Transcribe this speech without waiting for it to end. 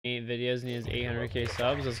videos and he has 800k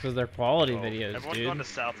subs. That's because they're quality videos, everyone dude. Going to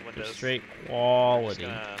south windows. They're straight quality.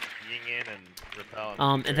 Ying in and repel.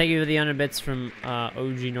 And thank you for the 100 bits from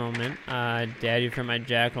OG Norman. Daddy for my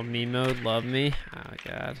Jackal meme mode. Love me. Oh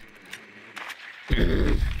god.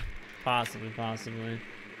 possibly.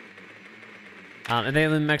 And thank you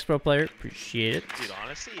for the Max Pro player. Appreciate it. Dude,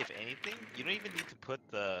 honestly, if anything, you don't even need to put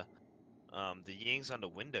the Yings on the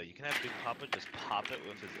window. You can have Big Papa just pop it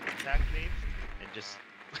with his impact name and just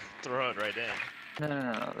throw it right in.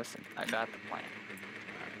 No. Listen, I got the plan.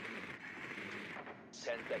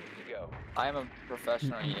 10 seconds to go. I am a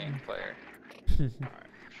professional Ying player. Alright,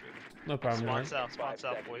 sure. No problem. Spawn Right?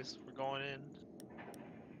 south, boys. We're going in.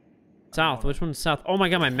 South. Which one's south? Oh my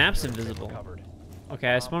god, my map's invisible. Okay,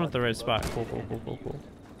 I spawned at the right spot. Cool.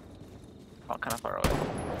 Oh, kind of far away.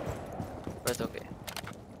 But it's okay.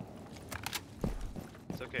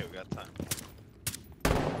 It's okay, we got time.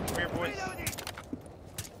 Come here, boys.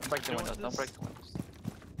 Don't break the windows. Don't break the windows.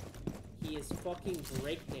 He is fucking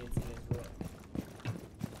breakdancing his rook.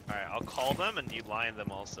 Alright, I'll call them and you line them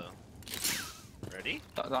also. Ready?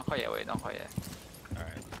 Don't call yet. Wait, don't call yet.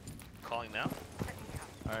 Alright. Calling now?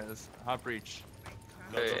 Alright, let's hop breach.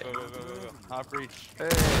 Go. Hop breach. Hey.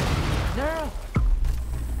 No.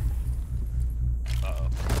 Uh-oh.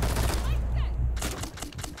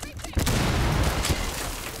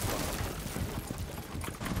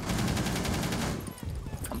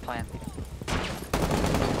 I'm planting.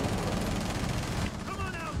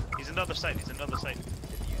 He's another site.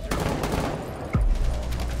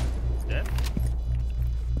 Dead?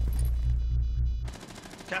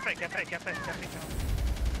 Cafe.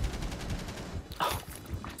 Oh,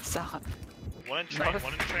 stop. One in train, and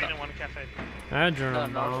one in cafe. No.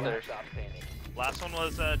 There, stop standing. Last one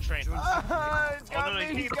was train. It's got me,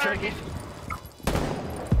 He's he's got me.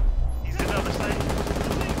 He's in the other side.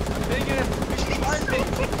 I'm taking him.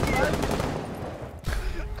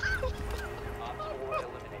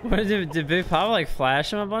 What did Big Papa like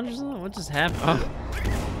flash him a bunch or something? What just happened? Oh.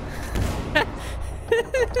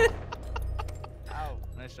 Ow,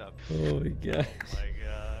 nice job. Oh my god. Oh my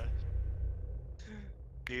god.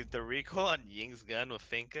 Dude, the recoil on Ying's gun with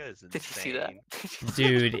Finka is insane. Did you see that?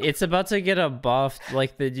 Dude, it's about to get a buff.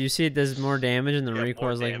 Like, do you see it does more damage and the Yeah, recoil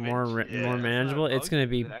more is like more damage. Yeah. more manageable? It's gonna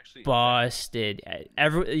be busted.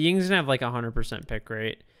 Ying's gonna have like 100% pick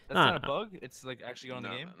rate. That's not a bug? It's like actually going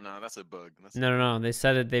on the game? No, that's a bug. That's No. They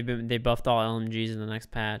said it. They buffed all LMGs in the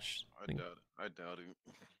next patch. I doubt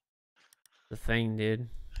it. The thing, dude.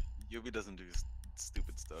 Yubi doesn't do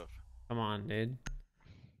stupid stuff. Come on, dude.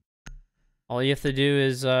 All you have to do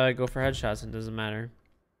is go for headshots. It doesn't matter.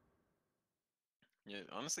 Yeah,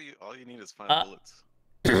 honestly, all you need is 5 bullets.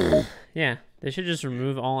 Yeah, they should just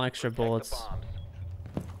remove all extra bullets.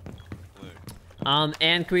 Look.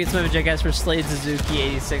 And can we get some of jackass for Slade Suzuki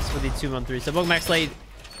 86 for the 2-month resub. Welcome back, Slade.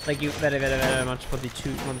 Thank you very much for the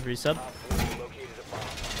 2-month resub.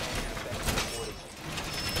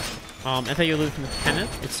 And thank you, Luke, from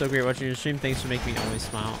Kenneth. It's so great watching your stream. Thanks for making me always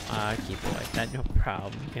smile. Keep it like that. No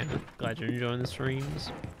problem, Kenneth. Glad you're enjoying the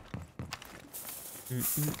streams.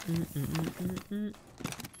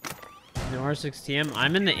 No R6TM.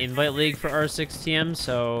 I'm in the invite league for R6TM,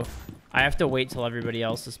 so I have to wait till everybody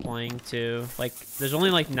else is playing too. Like, there's only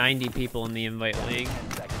like 90 people in the invite league.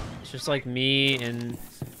 It's just like me and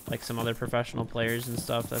like some other professional players and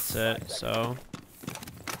stuff. That's it. So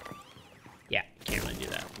yeah, can't really do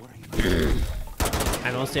that.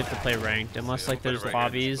 I mostly have to play ranked, unless like there's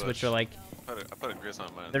lobbies which are like I put a gris on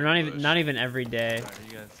mine. they're not even every day. Alright,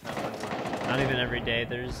 you guys have fun. Not even every day.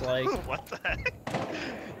 There's like What the heck?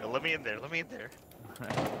 Yo, let me in there.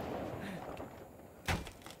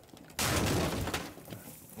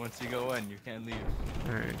 Once you go in, you can't leave.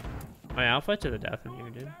 alright. Oh yeah, I'll fight to the death with you,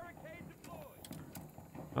 dude.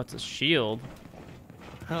 Oh, it's a shield.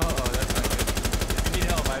 Oh, that's not good. If you need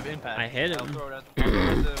help, I have impact. I hit I'll him. throw it at the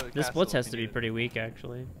This castle blitz if has you to be need it. pretty weak,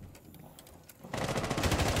 actually.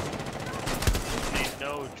 Hey,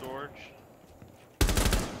 no, George.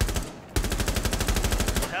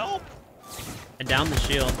 Help! I downed the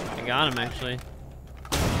shield. I got him, actually.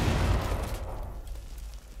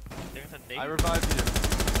 There's a nade. I revived you.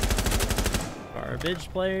 Garbage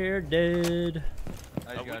player dead.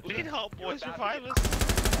 I got We you. need help, boys. Revive us.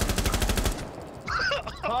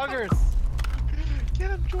 Poggers!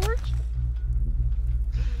 Get him, George.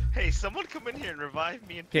 Hey, someone come in here and revive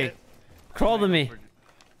me and Okay, Pit. crawl to me.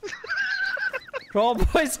 Crawl,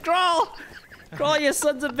 boys, crawl! Crawl, you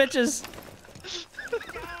sons of bitches!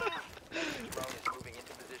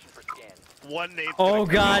 One nade. Oh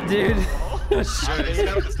god, dude. Come up the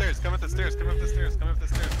stairs. Come up the stairs. Come up the stairs. Come up the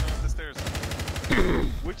stairs. Come up the stairs.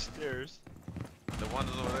 Which stairs? The one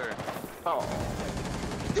is over there. Oh.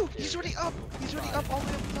 Dude, he's already up. He's already up all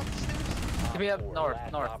the way up the stairs. To be up north,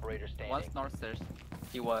 Last north. operator standing. Once north stairs.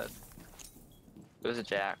 He was. It was a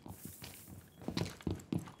jack.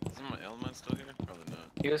 Isn't my element still here? Probably not.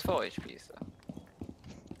 He was full HP, so.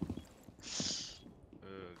 Oh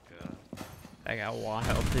god. That got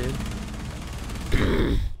wild, dude.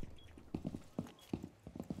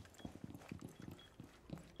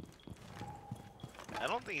 I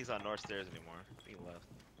don't think he's on north stairs anymore. I think he left.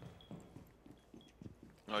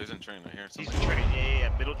 Oh, he's in train right here. He's Somebody- train.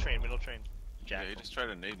 Yeah. Middle train. Middle train. Yeah, Jack. he just tried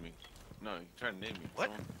to nade me. No, he tried to nade me.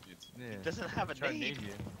 What? Yeah. He doesn't have a Try to name. nade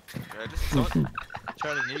you. Yeah, just someone.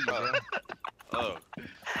 Try to nade you, bro. Oh.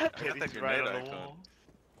 I got that He's grenade right on the icon. wall.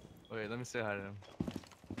 Wait, let me say hi to him.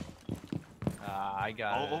 Ah, I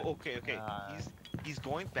got it. Oh, okay, okay. He's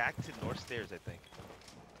going back to north stairs, I think.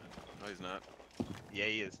 No, he's not. Yeah,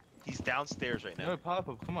 he is. He's downstairs right now. No, pop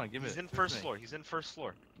up. Come on, give He's it. in Give it first to me. floor. He's in first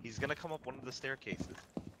floor. He's gonna come up one of the staircases.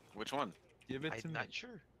 Which one? Give it to I'm me. not sure.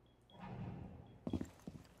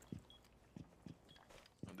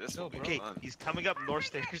 This No, will be bro. Okay, fun. he's coming up north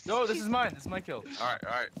stairs. No, this is mine. This is my kill. Alright,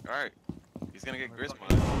 alright, alright. He's gonna get grist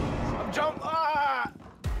mine. I'm jump. Ah!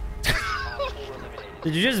 Op 4 eliminated.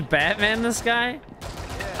 Did you just Batman this guy?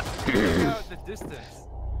 Yeah. Check out the distance.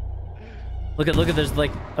 Look at there's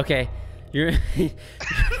like, okay, you're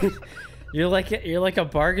you're like a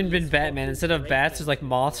bargain bin Batman. Instead of bats, there's like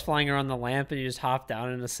moths flying around the lamp, and you just hop down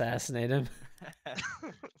and assassinate him.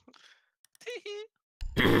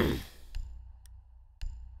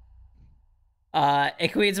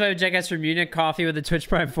 Equates by Jackass for Munich Coffee with a Twitch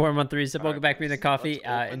Prime 4 month resub. Welcome back, Munich Coffee. let's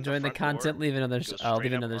open the Enjoying the front content. door, Leave another Go straight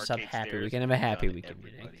up sub. arcade Happy stairs weekend. and Have a happy down weekend,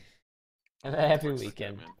 Munich. everybody. Have a happy Works like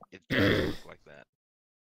that, weekend. man. It does look like that.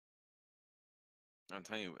 I'm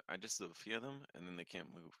telling you, I just Sophia them and then they can't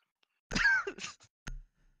move.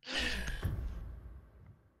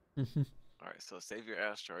 Alright, so save your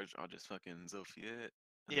ass charge. I'll just fucking Sophia it.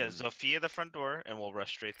 and Yeah, then- Sophia the front door, and we'll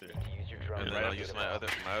rush straight through. Use your drone And then right I'll up use to my the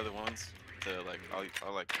other ones to like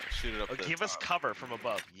I'll like shoot it up. Oh, the give us top. cover from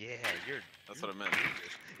above. Yeah, you're. That's what I meant.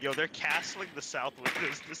 Yo, they're castling the south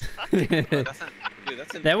windows this time. Bro, that's not, dude,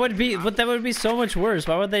 that's That would be, but that would be so much worse.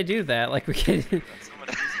 Why would they do that? Like we can't, That's so much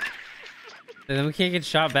easier. then we can't get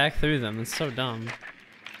shot back through them. It's so dumb.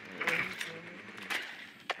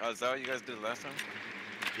 Oh, is that what you guys did last time?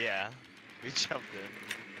 Yeah, we jumped in.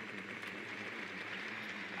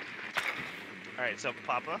 All right, so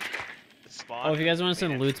Papa, spawn. Oh, if you guys want to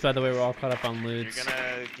send man, loots, by the way, we're all caught up on You're loots.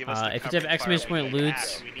 gonna give us the If you cover have and exclamation fire point with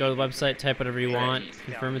loots, that. We go to the need- website, type whatever you want, Ready?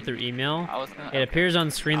 confirm it through email. I was gonna. It appears on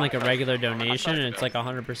screen like a regular donation, and it it's like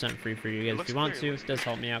 100% free for you guys. If looks you want clear, to, it looks it does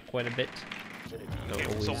help me out quite a bit. Okay,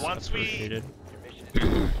 Always so once we- appreciated. Your mission is to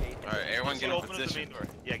locate and Alright, everyone Once get you in open up the main position. door.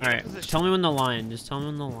 Yeah, get All in right, position. tell me when the line. Just tell me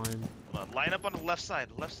when the line. Hold on, line up on the left side.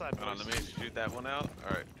 Left side. Hold on, boys. let me shoot that one out.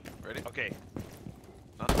 Alright, ready? Okay.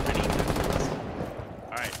 Nothing. Ready?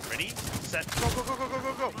 All right. Ready? Set. Go go go go go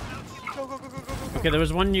go go. Go go go go go go. Okay, there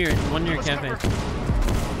was one near Let's cafe. cover.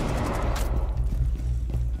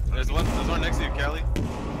 There's one next to you, Callie. Keep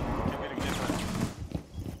getting hit by it.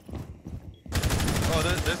 Oh,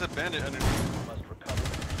 there's a bandit underneath. must recover.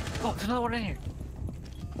 Oh, there's another one in here.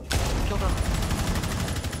 Killed him.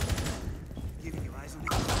 Last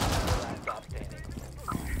stop standing.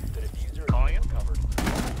 The diffuser Calling is him? recovered.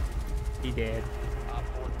 He did. Op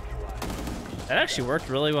 4 neutralized. That actually worked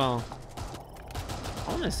really well.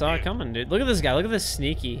 I only saw it coming, dude. Look at this guy. Look at this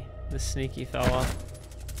sneaky fella.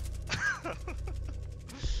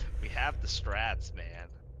 We have the strats, man.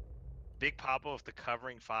 Big Papa with the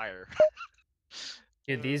covering fire.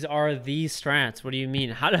 Dude, these are the strats. What do you mean?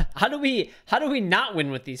 How do we not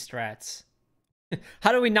win with these strats?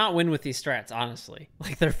 How do we not win with these strats? Honestly,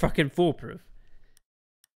 like they're fucking foolproof.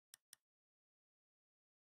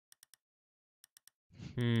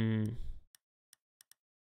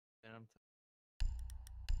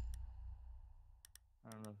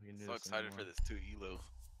 I don't know if we can do So this excited for anymore. this 2 elo.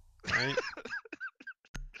 Right?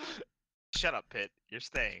 Shut up, Pit. You're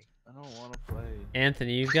staying. I don't want to play.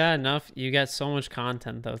 Anthony, you've got enough. You got so much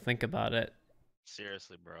content though. Think about it.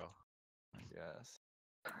 Seriously, bro. Yes.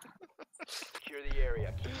 Secure the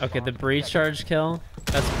area. Keep Okay, the bombs breach protected. charge kill.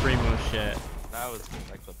 That's primo shit. That was good.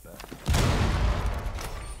 I clipped that.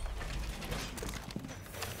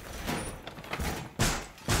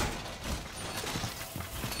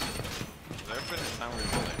 Has there ever been a time where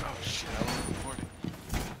you're like, oh shit, I wasn't recording?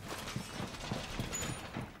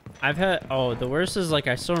 I've had, oh, the worst is like,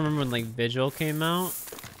 I still remember when like Vigil came out.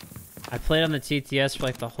 I played on the TTS for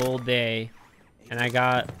like the whole day, and I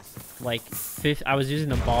got like I was using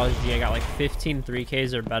the Boss G. I got like 15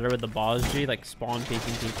 3Ks or better with the Boss G, like spawn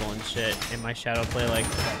peeking people and shit. And my shadow play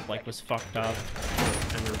like was fucked up.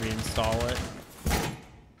 And to reinstall it.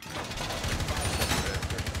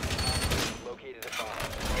 Located a bomb.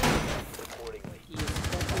 Accordingly. He is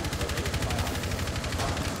fucking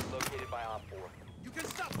Located by Op 4.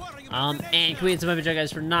 And can we get some epic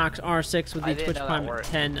guys for Nox R6 with I the didn't Twitch know that Prime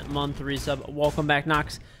worked. 10-month resub. Welcome back,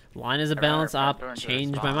 Nox. Line is a balance Alright, op. door into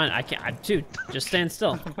Changed my respawn. mind. I can't. Dude, just stand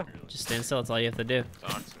still. Just stand still. That's all you have to do.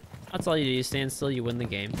 That's all you do. You stand still. You win the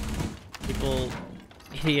game. People,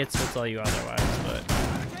 idiots will tell you otherwise, but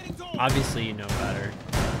obviously you know better.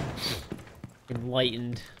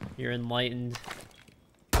 Enlightened. You're enlightened.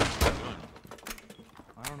 I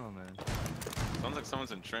don't know, man. Sounds like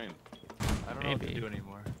someone's in train. I don't know what Maybe. to do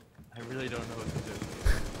anymore. I really don't know what to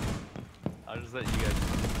do. I'll just let you guys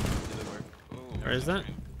do the work. Ooh, Where is that?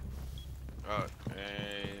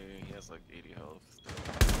 Hey, he has like 80 health.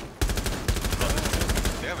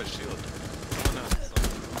 They have a shield.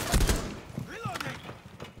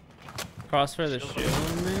 Crossfire the shield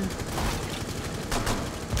on me.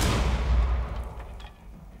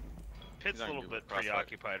 Pit's a little bit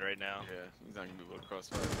preoccupied right now. Yeah, he's not gonna be able to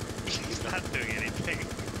crossfire. He's not doing anything.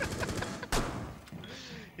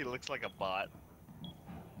 He looks like a bot.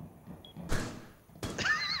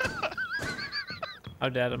 How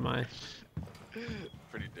dead am I?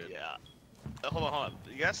 Pretty dead. Yeah. Hold on.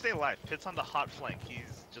 You gotta stay alive. Pit's on the hot flank.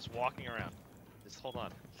 He's just walking around. Just hold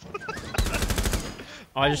on.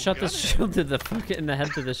 Oh, I just shot the got it. shield to the fucking in the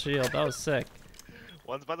head to the shield. That was sick.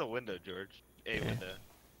 One's by the window, George. A Okay. window.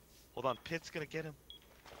 Hold on. Pit's gonna get him.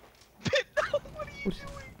 Pit, no! What are you doing?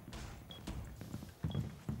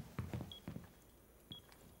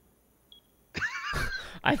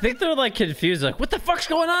 I think they're like confused. Like, what the fuck's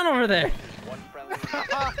going on over there? One friendly.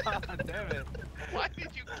 Damn it. Why did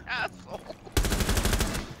you castle?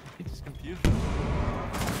 He just confused me.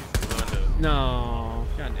 No.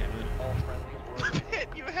 God damn it. All friendlies were Pit,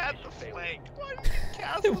 you had the flank. Why did you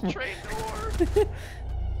castle train door?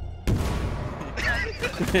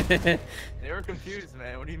 They were confused,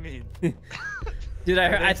 man. What do you mean? Dude,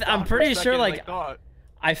 I'm pretty sure like thought.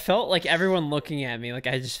 I felt like everyone looking at me. Like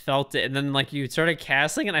I just felt it, and then like you started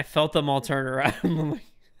casting, and I felt them all turn around. I'm like,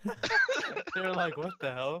 They were like, what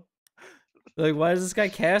the hell? like, why is this guy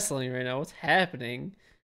castling right now? What's happening?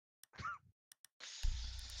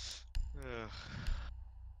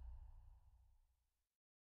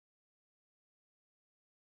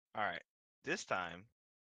 Alright. This time,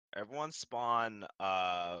 everyone spawn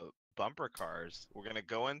bumper cars. We're gonna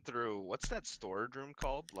go in through what's that storage room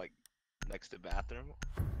called? Like next to bathroom?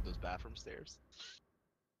 Those bathroom stairs?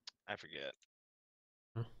 I forget.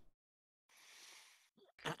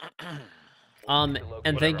 And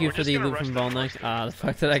thank you We're for just the gonna loot rush from the Volnik. doors. The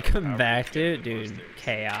fact that I come However back, you get dude, the doors.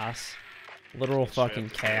 chaos. Literal Straight up fucking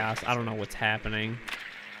the stairs, chaos. I don't know what's happening.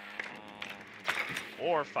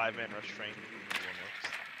 Or 5-man rush train.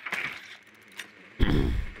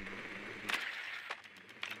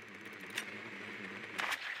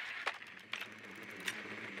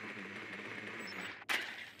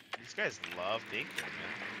 These guys love thinking,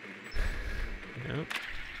 man. Yep.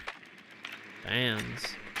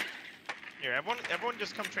 Fans. Here, everyone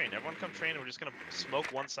just come train. Everyone come train, and we're just gonna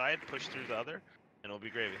smoke one side, push through the other, and it'll be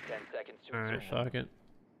gravy. 10 seconds to Alright, insertion. fuck it.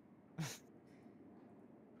 I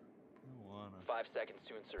don't wanna. 5 seconds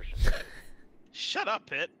to insertion. Shut up,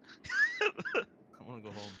 Pit. I wanna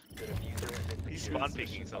go home. The diffuser has been He's secured. spawn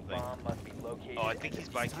picking A something. bomb must be located Oh, I and think he's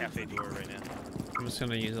by cafe door right now. I'm just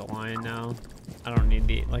gonna use a line now. I don't need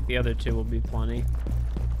the other two will be plenty.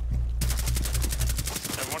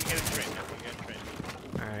 Everyone get in train. Everyone get in train.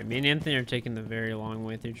 Alright, me and Anthony are taking the very long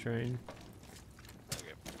way through train.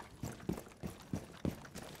 Okay.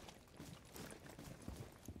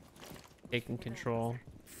 Taking control.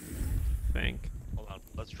 Think. Hold on.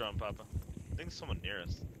 Let's drone, Papa. I think there's someone near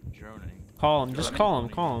us. Droning. Call him, just Let me- call him,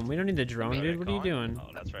 call him. We don't need the drone, Yeah, dude. What are you call doing? Oh,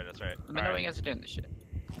 that's right. That's right. Let me know Alright. when you guys are doing this shit.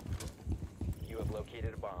 You have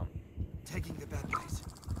located a bomb. Taking the bad guys.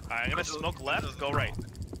 Alright, I'm gonna smoke left. Go right.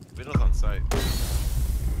 Vidal's on site.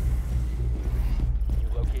 You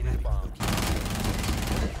located a bomb.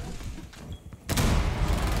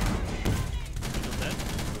 Still dead?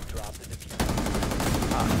 You dropped the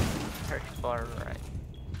diffuser. Very far right.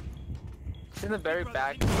 It's in the very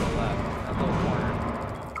back to the left, that little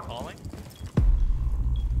corner. Calling.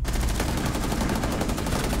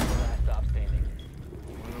 Last stop standing.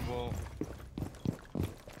 Winnable.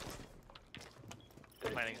 The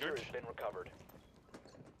Planning, diffuser George. has been recovered.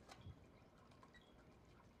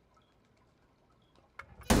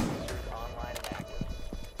 Diffuser is online and active.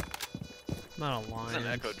 Not a There's lion. an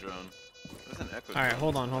echo drone. There's an echo All right, drone.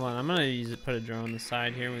 hold on. I'm gonna put a drone on the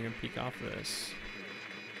side here. We can peek off this.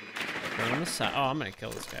 Drone on the side. Oh, I'm gonna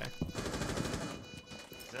kill this guy.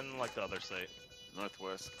 He's in like the other site.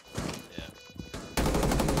 Northwest. Yeah.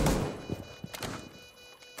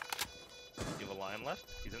 You have a lion left?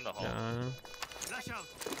 He's in the hall. Flash out.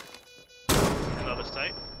 Another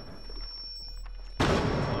site.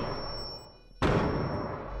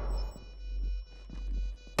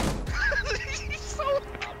 He's so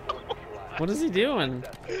What is he doing?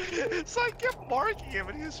 So I kept marking him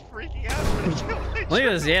and he was freaking out. When he killed me. Look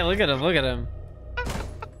at this. Yeah, look at him. Look at him.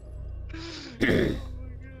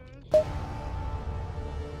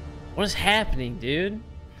 What is happening, dude?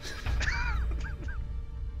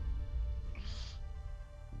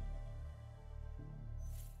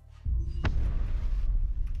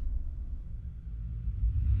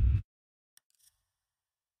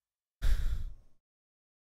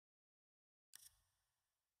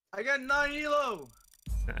 I got 9 elo.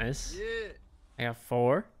 Nice. Yeah. I got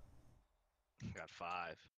 4. Got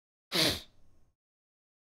 5.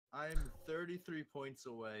 I'm 33 points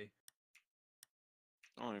away.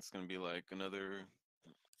 I think it's gonna be like another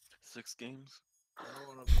 6 games. I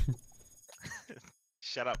don't wanna...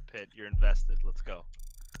 Shut up, Pitt. You're invested. Let's go.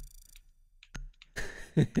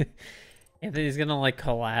 Anthony's gonna like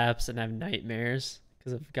collapse and have nightmares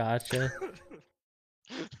because of gotcha.